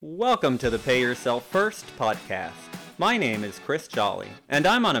Welcome to the Pay Yourself First podcast. My name is Chris Jolly, and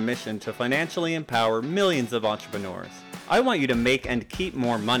I'm on a mission to financially empower millions of entrepreneurs. I want you to make and keep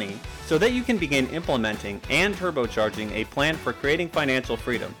more money so that you can begin implementing and turbocharging a plan for creating financial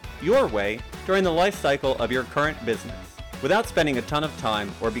freedom your way during the life cycle of your current business without spending a ton of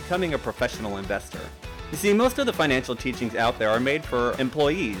time or becoming a professional investor. You see, most of the financial teachings out there are made for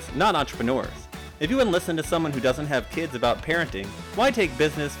employees, not entrepreneurs. If you wouldn't listen to someone who doesn't have kids about parenting, why take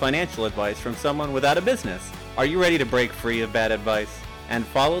business financial advice from someone without a business? Are you ready to break free of bad advice and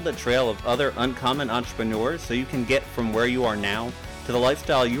follow the trail of other uncommon entrepreneurs so you can get from where you are now to the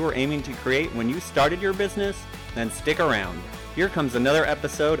lifestyle you were aiming to create when you started your business? Then stick around. Here comes another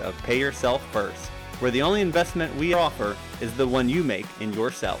episode of Pay Yourself First, where the only investment we offer is the one you make in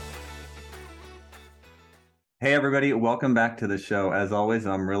yourself. Hey everybody, welcome back to the show. As always,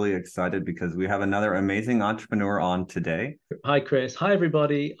 I'm really excited because we have another amazing entrepreneur on today. Hi Chris. Hi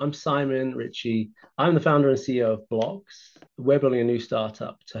everybody. I'm Simon Richie. I'm the founder and CEO of Blox. We're building a new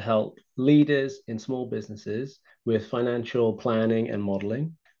startup to help leaders in small businesses with financial planning and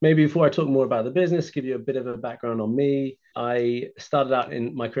modeling. Maybe before I talk more about the business, give you a bit of a background on me. I started out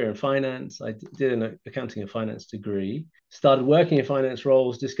in my career in finance. I did an accounting and finance degree, started working in finance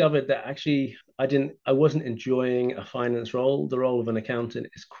roles, discovered that actually I wasn't enjoying a finance role. The role of an accountant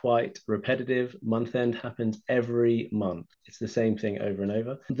is quite repetitive. Month end happens every month. It's the same thing over and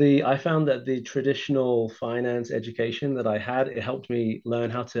over. I found that the traditional finance education that I had, it helped me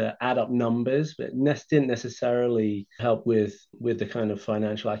learn how to add up numbers, but didn't necessarily help with the kind of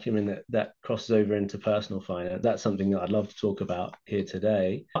financial acumen that crosses over into personal finance. That's something that I'd love to talk about here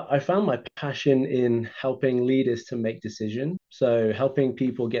today. I found my passion in helping leaders to make decisions. So helping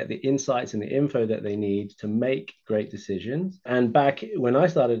people get the insights and the info that they need to make great decisions. And back when I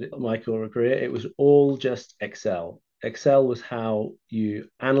started my career, it was all just Excel. Excel was how you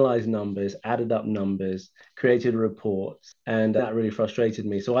analyze numbers, added up numbers, created reports, and that really frustrated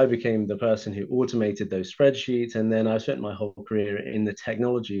me. So I became the person who automated those spreadsheets, and then I spent my whole career in the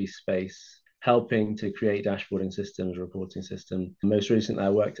technology space, helping to create dashboarding systems, reporting systems. Most recently, I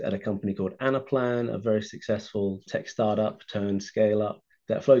worked at a company called Anaplan, a very successful tech startup turned scale up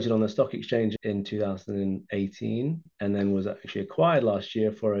that floated on the stock exchange in 2018 and then was actually acquired last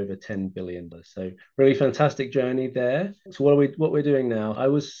year for over $10 billion. So really fantastic journey there. So what we're doing now, I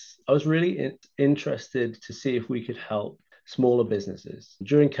was really interested to see if we could help smaller businesses.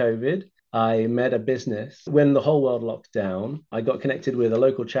 During COVID, I met a business when the whole world locked down. I got connected with a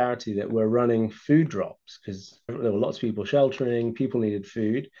local charity that were running food drops because there were lots of people sheltering, people needed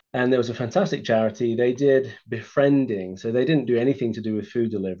food. And there was a fantastic charity. They did befriending. So they didn't do anything to do with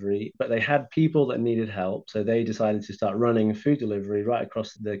food delivery, but they had people that needed help. So they decided to start running food delivery right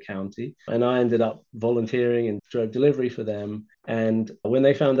across the county. And I ended up volunteering and drove delivery for them. And when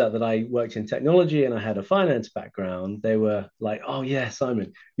they found out that I worked in technology and I had a finance background, they were like, oh yeah,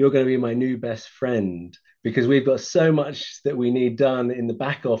 Simon, you're going to be my new best friend because we've got so much that we need done in the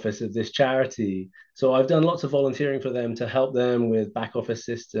back office of this charity. So I've done lots of volunteering for them to help them with back office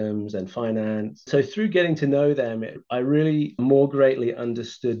systems and finance. So through getting to know them, I really more greatly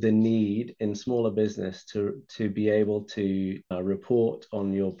understood the need in smaller business to be able to report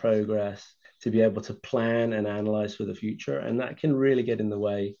on your progress, to be able to plan and analyze for the future. And that can really get in the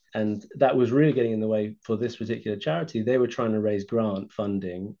way. And that was really getting in the way for this particular charity. They were trying to raise grant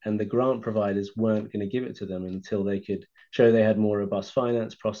funding, and the grant providers weren't going to give it to them until they could show they had more robust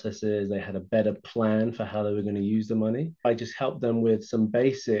finance processes, they had a better plan for how they were going to use the money. I just helped them with some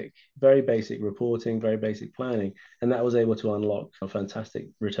very basic reporting, very basic planning, and that was able to unlock fantastic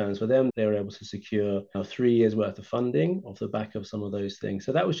returns for them. They were able to secure 3 years worth of funding off the back of some of those things.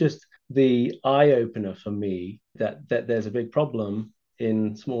 So that was just the eye-opener for me that there's a big problem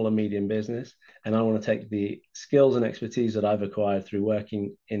in small and medium business. And I want to take the skills and expertise that I've acquired through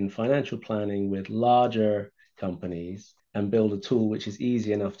working in financial planning with larger companies and build a tool which is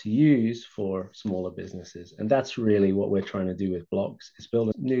easy enough to use for smaller businesses. And that's really what we're trying to do with Blox, is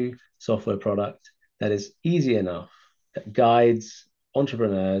build a new software product that is easy enough, that guides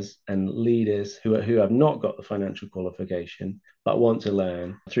entrepreneurs and leaders who have not got the financial qualification but want to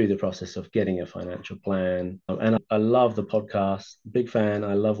learn through the process of getting a financial plan. And I love the podcast, big fan.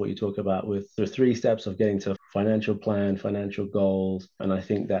 I love what you talk about with the 3 steps of getting to financial plan, financial goals. And I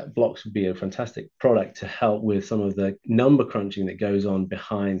think that Blox would be a fantastic product to help with some of the number crunching that goes on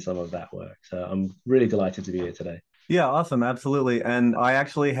behind some of that work. So I'm really delighted to be here today. Yeah, awesome. Absolutely. And I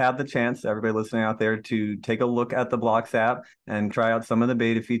actually had the chance, everybody listening out there, to take a look at the Blox app and try out some of the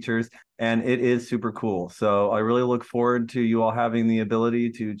beta features. And it is super cool. So I really look forward to you all having the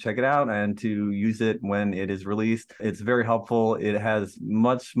ability to check it out and to use it when it is released. It's very helpful. It has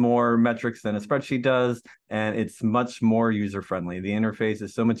much more metrics than a spreadsheet does, and it's much more user friendly. The interface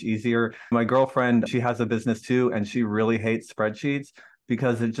is so much easier. My girlfriend, she has a business too, and she really hates spreadsheets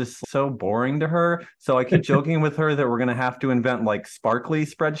because it's just so boring to her. So I keep joking with her that we're going to have to invent like sparkly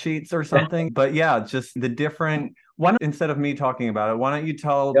spreadsheets or something. But yeah, just the different. Why don't, instead of me talking about it, why don't you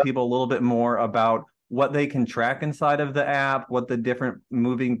tell Yep. people a little bit more about what they can track inside of the app, what the different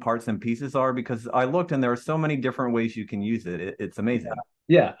moving parts and pieces are? Because I looked and there are so many different ways you can use it. It's amazing.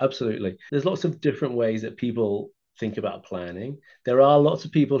 Yeah, absolutely. There's lots of different ways that people think about planning. There are lots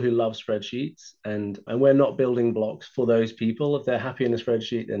of people who love spreadsheets, and we're not building blocks for those people. If they're happy in a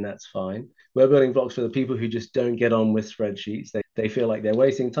spreadsheet, then that's fine. We're building blocks for the people who just don't get on with spreadsheets. They feel like they're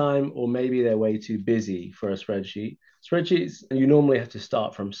wasting time, or maybe they're way too busy for a spreadsheet. Spreadsheets, you normally have to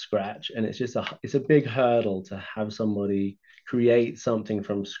start from scratch, and it's a big hurdle to have somebody create something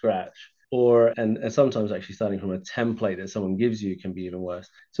from scratch, and sometimes actually starting from a template that someone gives you can be even worse.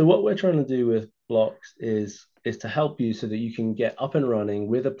 So what we're trying to do with Blox is to help you so that you can get up and running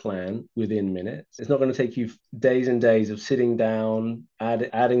with a plan within minutes. It's not going to take you days and days of sitting down,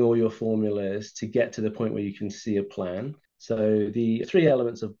 adding all your formulas to get to the point where you can see a plan. So the three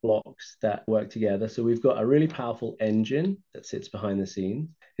elements of Blox that work together. So we've got a really powerful engine that sits behind the scenes.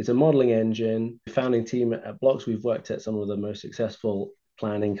 It's a modeling engine. The founding team at Blox, we've worked at some of the most successful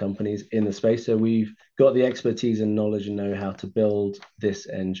planning companies in the space. So we've got the expertise and knowledge and know how to build this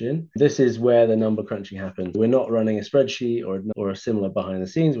engine. This is where the number crunching happens. We're not running a spreadsheet or a similar behind the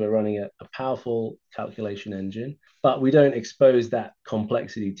scenes. We're running a powerful calculation engine, but we don't expose that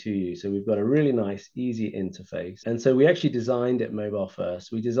complexity to you. So we've got a really nice, easy interface. And so we actually designed it mobile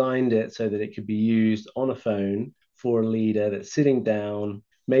first. We designed it so that it could be used on a phone for a leader that's sitting down.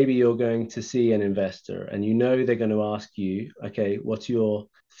 Maybe you're going to see an investor and you know they're going to ask you, okay, what's your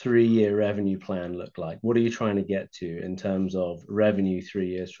 3-year revenue plan look like? What are you trying to get to in terms of revenue 3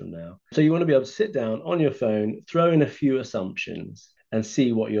 years from now? So you want to be able to sit down on your phone, throw in a few assumptions and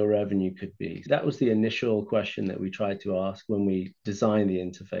see what your revenue could be. That was the initial question that we tried to ask when we designed the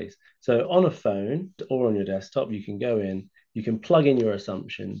interface. So on a phone or on your desktop, you can go in, you can plug in your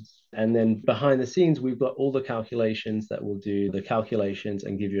assumptions. And then behind the scenes, we've got all the calculations that will do the calculations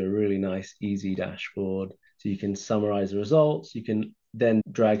and give you a really nice, easy dashboard. So you can summarize the results. You can then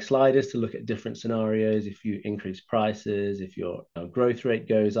drag sliders to look at different scenarios. If you increase prices, if your growth rate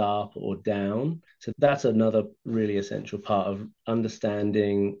goes up or down. So that's another really essential part of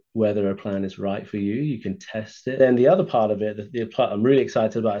understanding whether a plan is right for you. You can test it. Then the other part of it, the part I'm really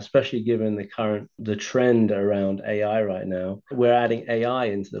excited about, especially given the trend around AI right now, we're adding AI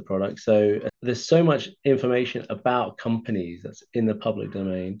into the product. So there's so much information about companies that's in the public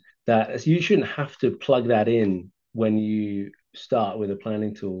domain that you shouldn't have to plug that in when you start with a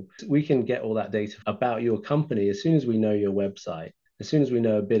planning tool. We can get all that data about your company as soon as we know your website. As soon as we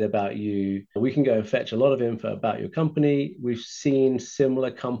know a bit about you, we can go and fetch a lot of info about your company. We've seen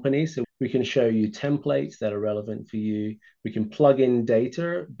similar companies, so we can show you templates that are relevant for you. We can plug in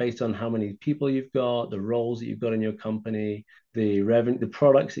data based on how many people you've got, the roles that you've got in your company, the revenue, the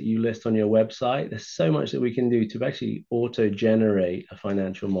products that you list on your website. There's so much that we can do to actually auto-generate a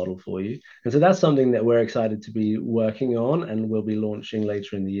financial model for you. And so that's something that we're excited to be working on and we'll be launching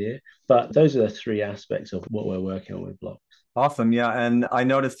later in the year. But those are the three aspects of what we're working on with Blox. Awesome. Yeah. And I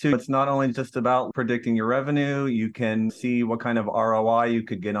noticed too, it's not only just about predicting your revenue. You can see what kind of ROI you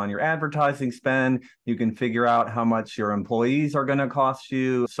could get on your advertising spend. You can figure out how much your employees are going to cost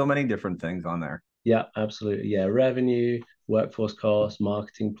you. So many different things on there. Yeah, absolutely. Yeah, revenue, workforce costs,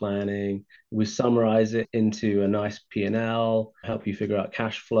 marketing planning. We summarize it into a nice P&L, help you figure out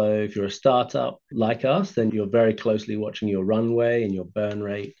cash flow. If you're a startup like us, then you're very closely watching your runway and your burn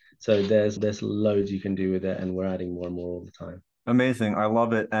rate. So there's loads you can do with it, and we're adding more and more all the time. Amazing. I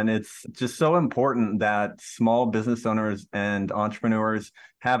love it. And it's just so important that small business owners and entrepreneurs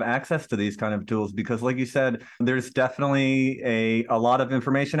have access to these kind of tools because, like you said, there's definitely a lot of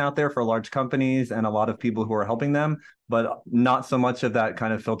information out there for large companies and a lot of people who are helping them, but not so much of that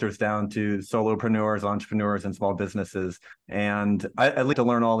kind of filters down to solopreneurs, entrepreneurs, and small businesses. And I like to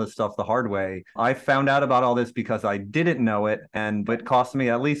learn all this stuff the hard way. I found out about all this because I didn't know it, and it cost me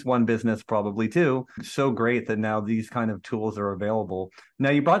at least one business, probably two. So great that now these kind of tools are available. Now,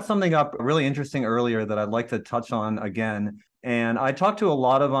 you brought something up really interesting earlier that I'd like to touch on again. And I talk to a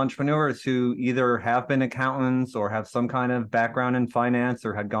lot of entrepreneurs who either have been accountants or have some kind of background in finance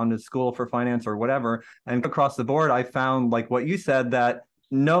or had gone to school for finance or whatever. And across the board, I found, like what you said, that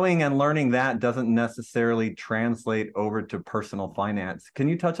knowing and learning that doesn't necessarily translate over to personal finance. Can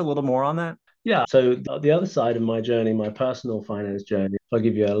you touch a little more on that? Yeah. So the other side of my journey, my personal finance journey, if I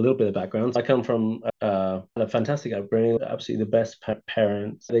give you a little bit of background, I come from a fantastic upbringing, absolutely the best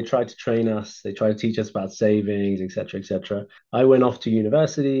parents. They tried to train us, they tried to teach us about savings, etc., etc. I went off to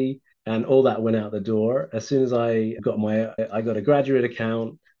university and all that went out the door. As soon as I got a graduate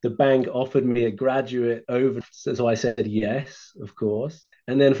account, the bank offered me a graduate over. So I said yes, of course.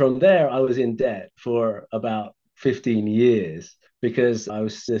 And then from there, I was in debt for about 15 years because I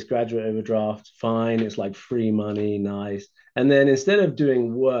was this graduate overdraft, fine, it's like free money, nice. And then instead of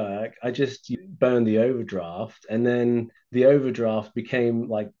doing work, I just burned the overdraft. And then the overdraft became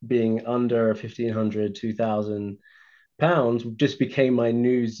like being under 1,500, 2,000 pounds just became my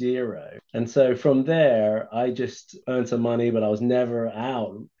new zero. And so from there, I just earned some money, but I was never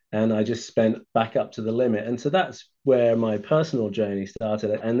out. And I just spent back up to the limit. And so that's where my personal journey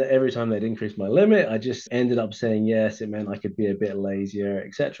started. And every time they'd increase my limit, I just ended up saying yes. It meant I could be a bit lazier,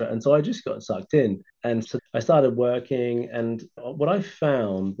 etc. And so I just got sucked in. And so I started working. And what I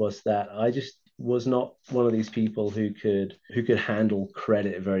found was that I just was not one of these people who could handle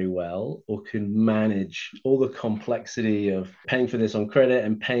credit very well or could manage all the complexity of paying for this on credit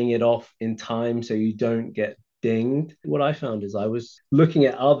and paying it off in time so you don't get dinged. What I found is I was looking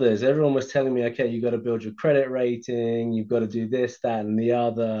at others. Everyone was telling me, okay, you got to build your credit rating, you've got to do this, that, and the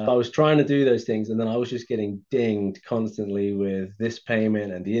other. I was trying to do those things, and then I was just getting dinged constantly with this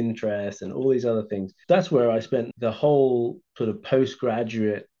payment and the interest and all these other things. That's where I spent the whole sort of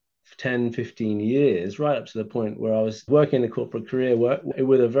postgraduate 10, 15 years, right up to the point where I was working a corporate career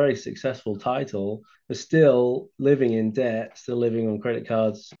with a very successful title, but still living in debt, still living on credit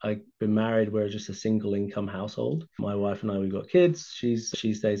cards. I've been married. We're just a single income household. My wife and I, we've got kids. She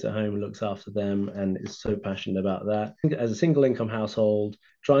stays at home and looks after them and is so passionate about that. As a single income household,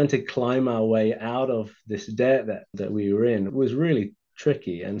 trying to climb our way out of this debt that we were in was really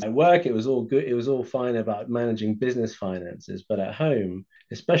tricky. And at work, it was all good. It was all fine about managing business finances. But at home,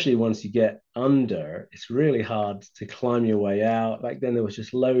 especially once you get under, it's really hard to climb your way out. Back then, there was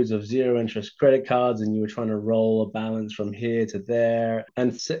just loads of zero interest credit cards, and you were trying to roll a balance from here to there.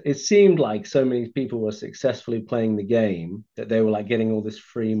 And it seemed like so many people were successfully playing the game that they were like getting all this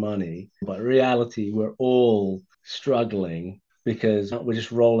free money. But in reality, we're all struggling because we're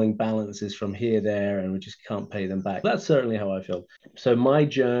just rolling balances from here, there, and we just can't pay them back. That's certainly how I feel. So my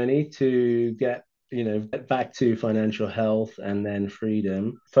journey to get back to financial health and then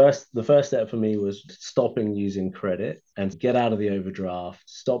freedom. The first step for me was stopping using credit and get out of the overdraft,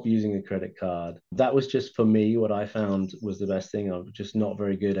 stop using a credit card. That was just for me what I found was the best thing. I'm just not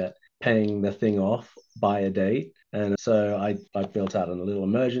very good at paying the thing off by a date. And so I built out a little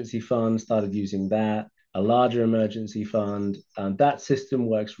emergency fund, started using that, a larger emergency fund. And that system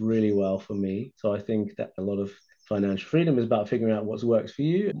works really well for me. So I think that a lot of financial freedom is about figuring out what works for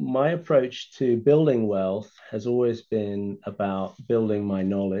you. My approach to building wealth has always been about building my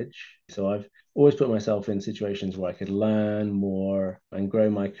knowledge. So I've always put myself in situations where I could learn more and grow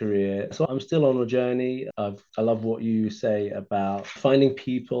my career. So I'm still on a journey. I love what you say about finding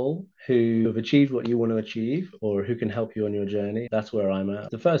people who have achieved what you want to achieve or who can help you on your journey. That's where I'm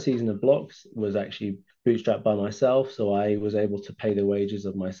at. The first season of Blox was actually bootstrapped by myself. So I was able to pay the wages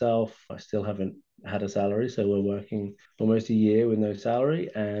of myself. I still haven't had a salary, so we're working almost a year with no salary,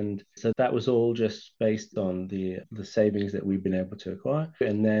 and so that was all just based on the savings that we've been able to acquire.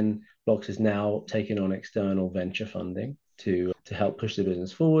 And then Blox is now taking on external venture funding to help push the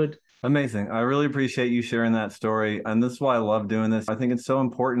business forward. Amazing. I really appreciate you sharing that story. And this is why I love doing this. I think it's so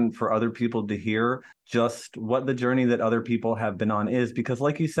important for other people to hear just what the journey that other people have been on is, because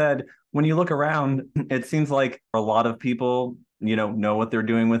like you said, when you look around, it seems like a lot of people know what they're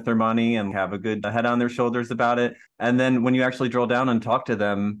doing with their money and have a good head on their shoulders about it. And then when you actually drill down and talk to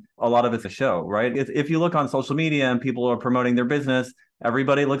them, a lot of it's a show, right? If you look on social media and people are promoting their business,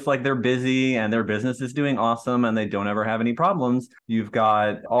 everybody looks like they're busy and their business is doing awesome and they don't ever have any problems. You've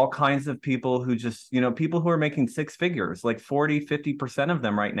got all kinds of people who just, people who are making six figures, like 40-50% of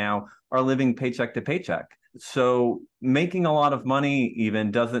them right now are living paycheck to paycheck. So making a lot of money even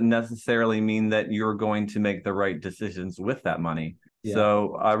doesn't necessarily mean that you're going to make the right decisions with that money. Yeah.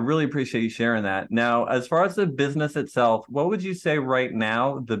 So I really appreciate you sharing that. Now, as far as the business itself, what would you say right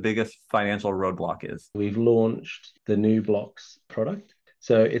now the biggest financial roadblock is? We've launched the new Blox product.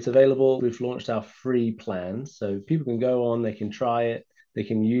 So it's available. We've launched our free plan. So people can go on, they can try it. They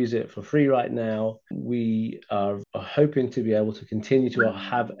can use it for free right now. We are hoping to be able to continue to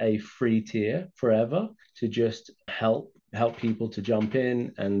have a free tier forever to just help people to jump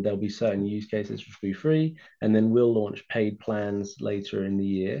in, and there'll be certain use cases which will be free, and then we'll launch paid plans later in the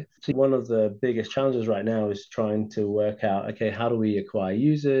year. So one of the biggest challenges right now is trying to work out, okay, how do we acquire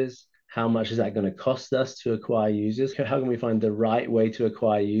users? How much is that going to cost us to acquire users? How can we find the right way to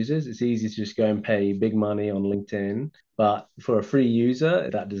acquire users? It's easy to just go and pay big money on LinkedIn, but for a free user,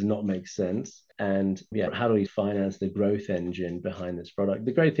 that does not make sense. And yeah, how do we finance the growth engine behind this product?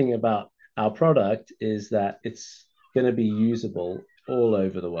 The great thing about our product is that it's going to be usable all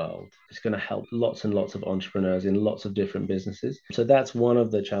over the world. It's going to help lots and lots of entrepreneurs in lots of different businesses. So that's one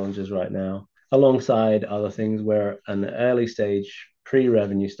of the challenges right now, alongside other things. We're an early stage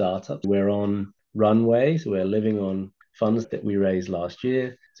pre-revenue startup. We're on runway, so we're living on funds that we raised last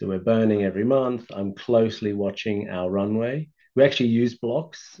year. So we're burning every month. I'm closely watching our runway. We actually use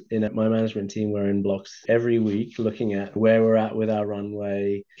Blox in my management team. We're in Blox every week looking at where we're at with our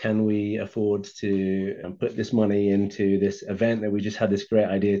runway. Can we afford to put this money into this event that we just had this great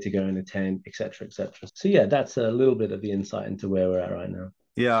idea to go and attend, et cetera, et cetera. So yeah, that's a little bit of the insight into where we're at right now.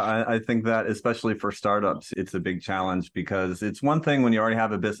 Yeah, I think that especially for startups, it's a big challenge because it's one thing when you already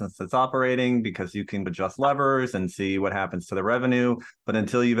have a business that's operating because you can adjust levers and see what happens to the revenue. But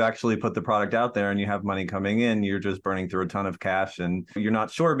until you've actually put the product out there and you have money coming in, you're just burning through a ton of cash and you're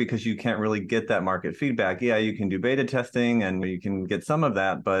not sure because you can't really get that market feedback. Yeah, you can do beta testing and you can get some of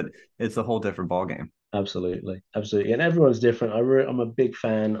that, but it's a whole different ballgame. Absolutely, absolutely, and everyone's different. I'm a big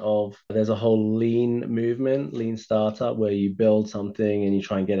fan of. There's a whole lean movement, lean startup, where you build something and you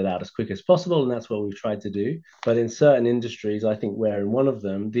try and get it out as quick as possible, and that's what we've tried to do. But in certain industries, I think we're in one of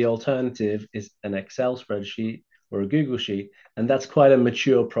them. The alternative is an Excel spreadsheet or a Google sheet, and that's quite a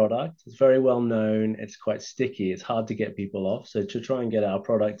mature product. It's very well known. It's quite sticky. It's hard to get people off. So to try and get our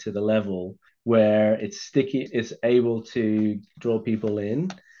product to the level where it's sticky, it's able to draw people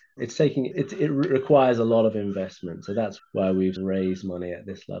in, it requires a lot of investment. So that's why we've raised money at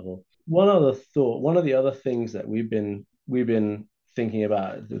this level. One of the other things that we've been thinking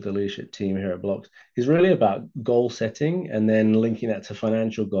about with the leadership team here at Blox is really about goal setting and then linking that to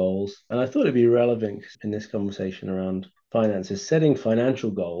financial goals. And I thought it'd be relevant in this conversation around finances. Setting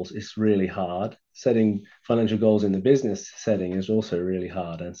financial goals is really hard. Setting financial goals in the business setting is also really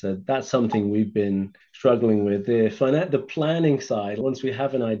hard. And so that's something we've been struggling with. The planning side, once we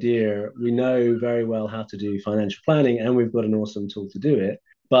have an idea, we know very well how to do financial planning and we've got an awesome tool to do it.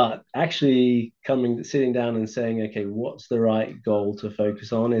 But actually sitting down and saying, okay, what's the right goal to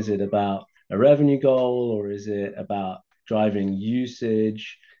focus on? Is it about a revenue goal or is it about driving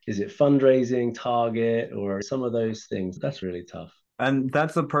usage? Is it fundraising target or some of those things? That's really tough. And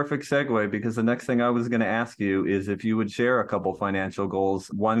that's a perfect segue because the next thing I was going to ask you is if you would share a couple financial goals,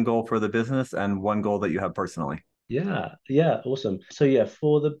 one goal for the business and one goal that you have personally. Yeah, awesome. So yeah,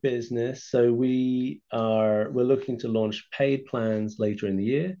 for the business, so we're looking to launch paid plans later in the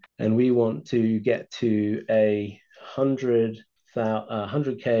year, and we want to get to a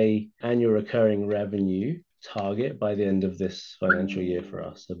 100K annual recurring revenue target by the end of this financial year for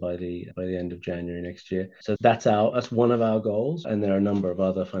us. So by the end of January next year. So that's one of our goals, and there are a number of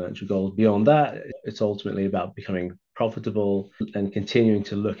other financial goals beyond that. It's ultimately about becoming profitable and continuing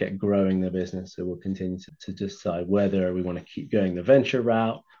to look at growing the business. So we'll continue to decide whether we want to keep going the venture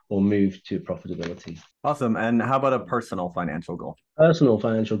route or move to profitability. Awesome. And how about a personal financial goal? Personal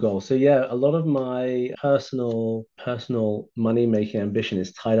financial goals. So yeah, a lot of my personal money making ambition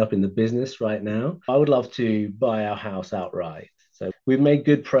is tied up in the business right now. I would love to buy our house outright. So we've made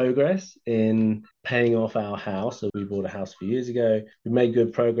good progress in paying off our house. So we bought a house a few years ago. We've made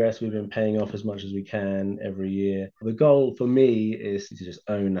good progress. We've been paying off as much as we can every year. The goal for me is to just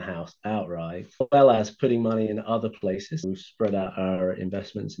own the house outright, as well as putting money in other places. We've spread out our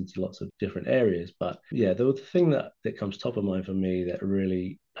investments into lots of different areas. But yeah, the thing that comes top of mind for me that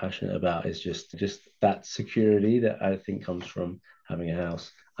really passionate about is just that security that I think comes from having a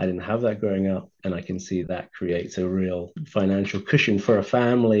house. I didn't have that growing up, and I can see that creates a real financial cushion for a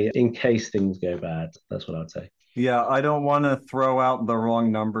family in case things go bad. That's what I'd say. Yeah, I don't want to throw out the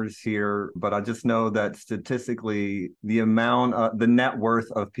wrong numbers here, but I just know that statistically, the net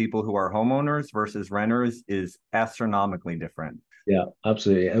worth of people who are homeowners versus renters is astronomically different. Yeah,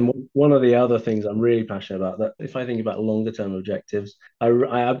 absolutely. And one of the other things I'm really passionate about, that if I think about longer term objectives, I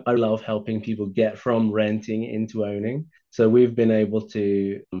love helping people get from renting into owning. So we've been able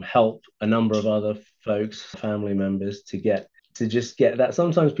to help a number of other folks, family members, to get to just get that.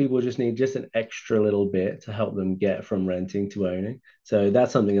 Sometimes people just need just an extra little bit to help them get from renting to owning. So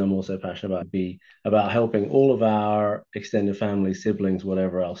that's something I'm also passionate about, be about helping all of our extended family, siblings,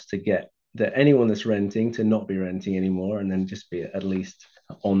 whatever else, to get that anyone that's renting to not be renting anymore and then just be at least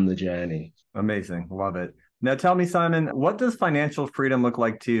on the journey. Amazing. Love it. Now tell me, Simon, what does financial freedom look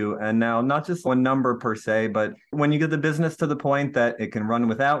like to you? And now, not just one number per se, but when you get the business to the point that it can run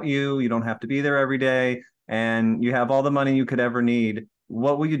without you, you don't have to be there every day, and you have all the money you could ever need,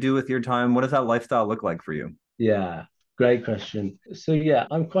 what will you do with your time? What does that lifestyle look like for you? Yeah, great question. So yeah,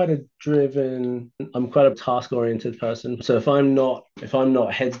 I'm quite a task-oriented person. So if I'm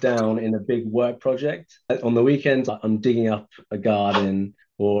not heads down in a big work project, on the weekends I'm digging up a garden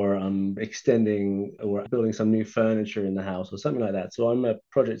or I'm extending or building some new furniture in the house or something like that. So I'm a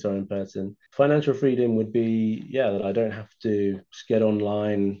project-oriented person. Financial freedom would be, yeah, that I don't have to just get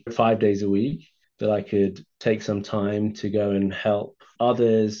online 5 days a week, that I could take some time to go and help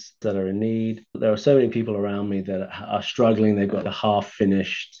others that are in need. There are so many people around me that are struggling. They've got a half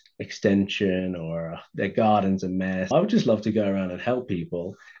finished extension or their garden's a mess. I would just love to go around and help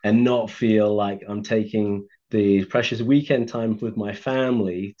people and not feel like I'm taking the precious weekend time with my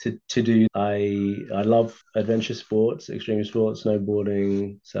family to do. I love adventure sports, extreme sports,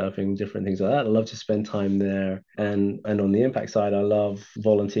 snowboarding, surfing, different things like that. I love to spend time there. And on the impact side, I love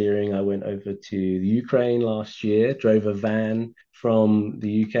volunteering. I went over to the Ukraine last year, drove a van from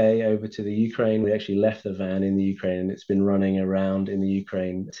the UK over to the Ukraine. We actually left the van in the Ukraine and it's been running around in the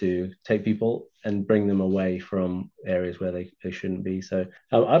Ukraine to take people and bring them away from areas where they shouldn't be. So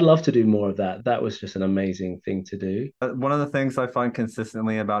I'd love to do more of that. That was just an amazing thing to do. One of the things I find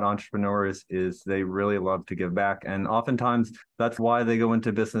consistently about entrepreneurs is they really love to give back. And oftentimes that's why they go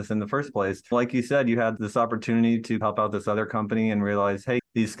into business in the first place. Like you said, you had this opportunity to help out this other company and realize, hey,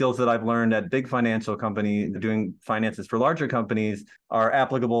 these skills that I've learned at big financial company doing finances for larger companies are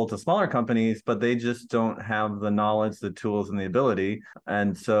applicable to smaller companies, but they just don't have the knowledge, the tools, and the ability.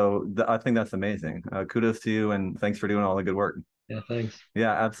 And so I think that's amazing. Kudos to you, and thanks for doing all the good work. Yeah, thanks.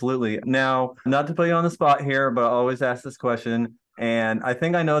 Yeah, absolutely. Now, not to put you on the spot here, but I always ask this question. And I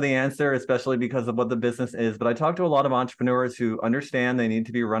think I know the answer, especially because of what the business is. But I talk to a lot of entrepreneurs who understand they need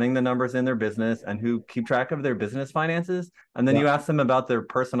to be running the numbers in their business and who keep track of their business finances. And then Yeah. you ask them about their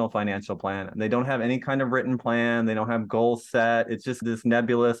personal financial plan. And they don't have any kind of written plan. They don't have goals set. It's just this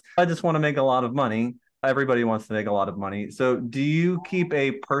nebulous, I just want to make a lot of money. Everybody wants to make a lot of money. So do you keep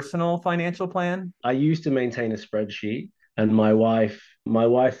a personal financial plan? I used to maintain a spreadsheet, and my wife,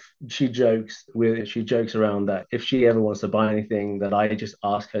 she jokes around that if she ever wants to buy anything, that I just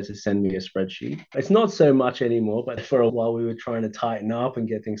ask her to send me a spreadsheet. It's not so much anymore, but for a while we were trying to tighten up and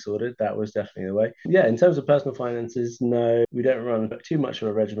get things sorted. That was definitely the way. Yeah, in terms of personal finances, no, we don't run too much of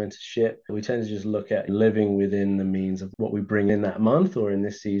a regimented ship. We tend to just look at living within the means of what we bring in that month, or in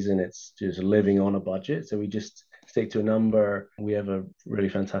this season, it's just living on a budget. So we just stick to a number. We have a really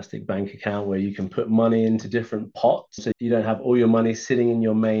fantastic bank account where you can put money into different pots. So you don't have all your money sitting in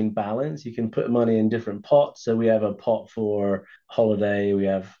your main balance. You can put money in different pots. So we have a pot for holiday. We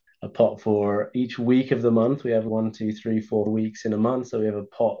have a pot for each week of the month. We have 1, 2, 3, 4 weeks in a month. So we have a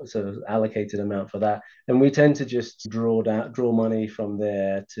pot, sort of allocated amount for that. And we tend to just draw money from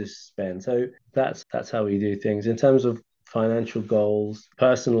there to spend. So that's how we do things. In terms of financial goals,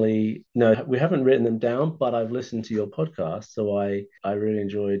 personally, no, we haven't written them down, but I've listened to your podcast. So I really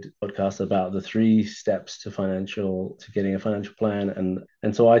enjoyed podcasts about the 3 steps to getting a financial plan.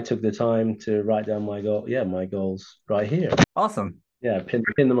 And so I took the time to write down my goals right here. Awesome. Yeah, pin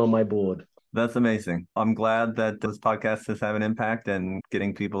them on my board. That's amazing. I'm glad that this podcast has had an impact and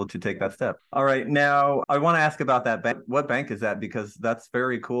getting people to take that step. All right. Now, I want to ask about that bank. What bank is that? Because that's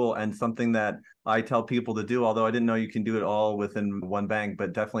very cool and something that I tell people to do, although I didn't know you can do it all within one bank,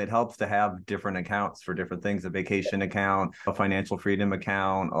 but definitely it helps to have different accounts for different things, a vacation account, a financial freedom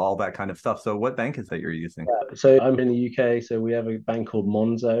account, all that kind of stuff. So what bank is that you're using? So I'm in the UK, so we have a bank called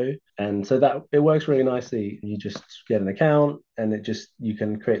Monzo, and so that it works really nicely. You just get an account, and you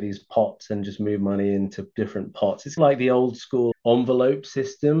can create these pots and just move money into different pots. It's like the old school envelope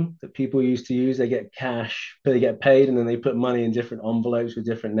system that people used to use. They get cash, they get paid, and then they put money in different envelopes with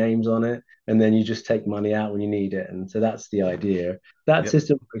different names on it, and then you just take money out when you need it. And so that's the idea. That Yep.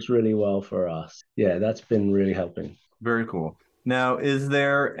 system works really well for us. Yeah, that's been really helping. Very cool. Now, is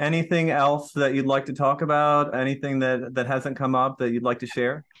there anything else that you'd like to talk about? Anything that hasn't come up that you'd like to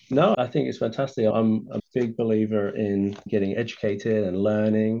share? No, I think it's fantastic. I'm a big believer in getting educated and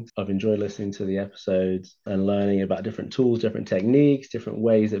learning. I've enjoyed listening to the episodes and learning about different tools, different techniques, different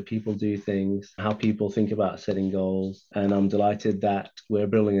ways that people do things, how people think about setting goals. And I'm delighted that we're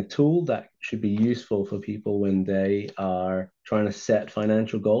building a tool that should be useful for people when they are trying to set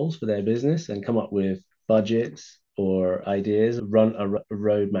financial goals for their business and come up with budgets or ideas, run a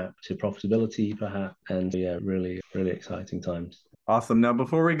roadmap to profitability, perhaps. And yeah, really, really exciting times. Awesome. Now,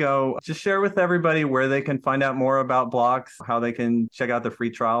 before we go, just share with everybody where they can find out more about Blox, how they can check out the free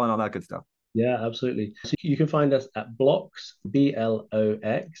trial and all that good stuff. Yeah, absolutely. So you can find us at Blox,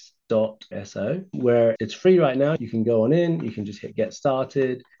 Blox.so, where it's free right now. You can go on in, you can just hit get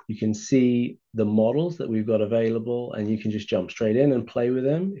started. You can see the models that we've got available, and you can just jump straight in and play with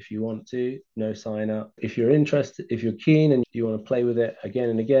them if you want to. No sign up. If you're interested, if you're keen and you want to play with it again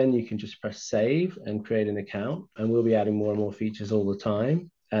and again, you can just press save and create an account, and we'll be adding more and more features all the time.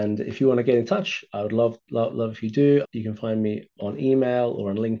 And if you want to get in touch, I would love if you do. You can find me on email or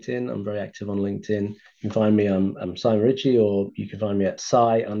on LinkedIn. I'm very active on LinkedIn. You can find me on Simon Richie, or you can find me at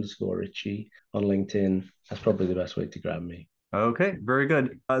Cy_Richie on LinkedIn. That's probably the best way to grab me. Okay, very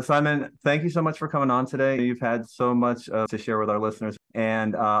good. Simon, thank you so much for coming on today. You've had so much to share with our listeners.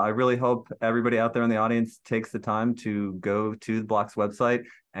 And I really hope everybody out there in the audience takes the time to go to the Blox website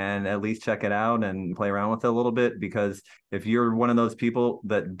and at least check it out and play around with it a little bit. Because if you're one of those people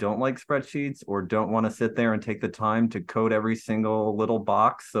that don't like spreadsheets or don't want to sit there and take the time to code every single little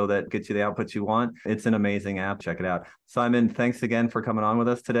box so that gets you the output you want, it's an amazing app. Check it out. Simon, thanks again for coming on with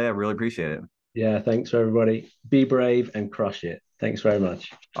us today. I really appreciate it. Yeah, thanks everybody. Be brave and crush it. Thanks very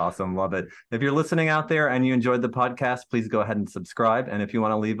much. Awesome. Love it. If you're listening out there and you enjoyed the podcast, please go ahead and subscribe. And if you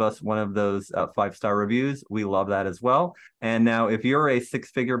want to leave us one of those 5-star reviews, we love that as well. And now if you're a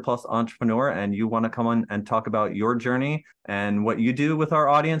 6-figure plus entrepreneur and you want to come on and talk about your journey and what you do with our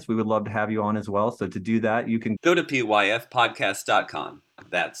audience, we would love to have you on as well. So to do that, you can go to pyfpodcast.com.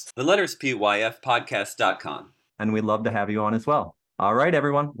 That's the letters pyfpodcast.com. And we'd love to have you on as well. All right,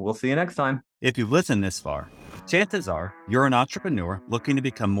 everyone. We'll see you next time. If you've listened this far, chances are you're an entrepreneur looking to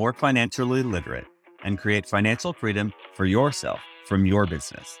become more financially literate and create financial freedom for yourself from your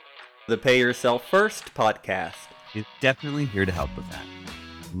business. The Pay Yourself First podcast is definitely here to help with that.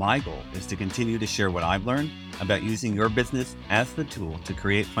 My goal is to continue to share what I've learned about using your business as the tool to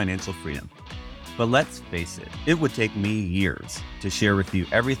create financial freedom. But let's face it, it would take me years to share with you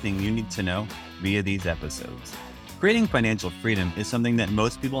everything you need to know via these episodes. Creating financial freedom is something that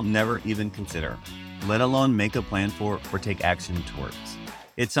most people never even consider, let alone make a plan for or take action towards.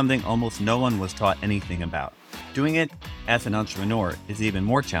 It's something almost no one was taught anything about. Doing it as an entrepreneur is even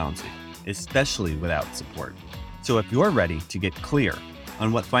more challenging, especially without support. So if you're ready to get clear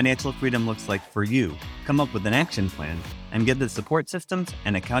on what financial freedom looks like for you, come up with an action plan, and get the support systems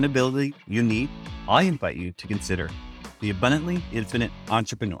and accountability you need, I invite you to consider the Abundantly Infinite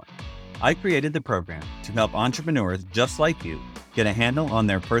Entrepreneur. I created the program to help entrepreneurs just like you get a handle on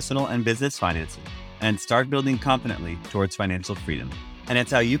their personal and business finances and start building confidently towards financial freedom. And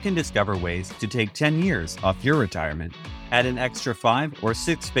it's how you can discover ways to take 10 years off your retirement, add an extra 5 or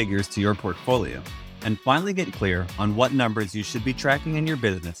 6 figures to your portfolio, and finally get clear on what numbers you should be tracking in your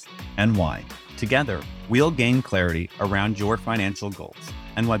business and why. Together, we'll gain clarity around your financial goals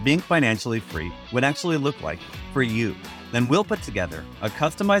and what being financially free would actually look like for you. Then we'll put together a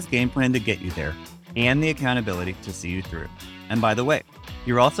customized game plan to get you there and the accountability to see you through. And by the way,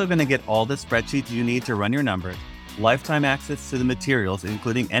 you're also going to get all the spreadsheets you need to run your numbers, lifetime access to the materials,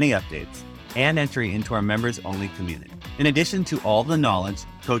 including any updates, and entry into our members-only community. In addition to all the knowledge,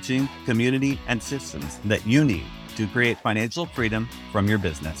 coaching, community, and systems that you need to create financial freedom from your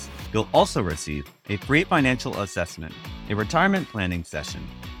business, you'll also receive a free financial assessment, a retirement planning session,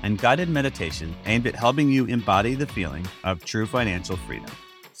 and guided meditation aimed at helping you embody the feeling of true financial freedom.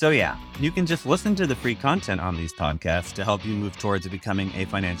 So yeah, you can just listen to the free content on these podcasts to help you move towards becoming a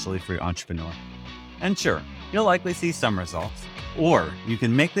financially free entrepreneur. And sure, you'll likely see some results, or you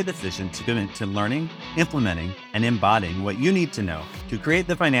can make the decision to commit to learning, implementing, and embodying what you need to know to create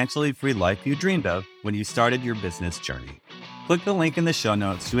the financially free life you dreamed of when you started your business journey. Click the link in the show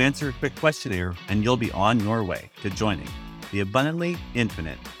notes to answer a quick questionnaire, and you'll be on your way to joining the Abundantly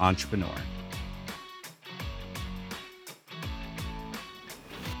Infinite Entrepreneur.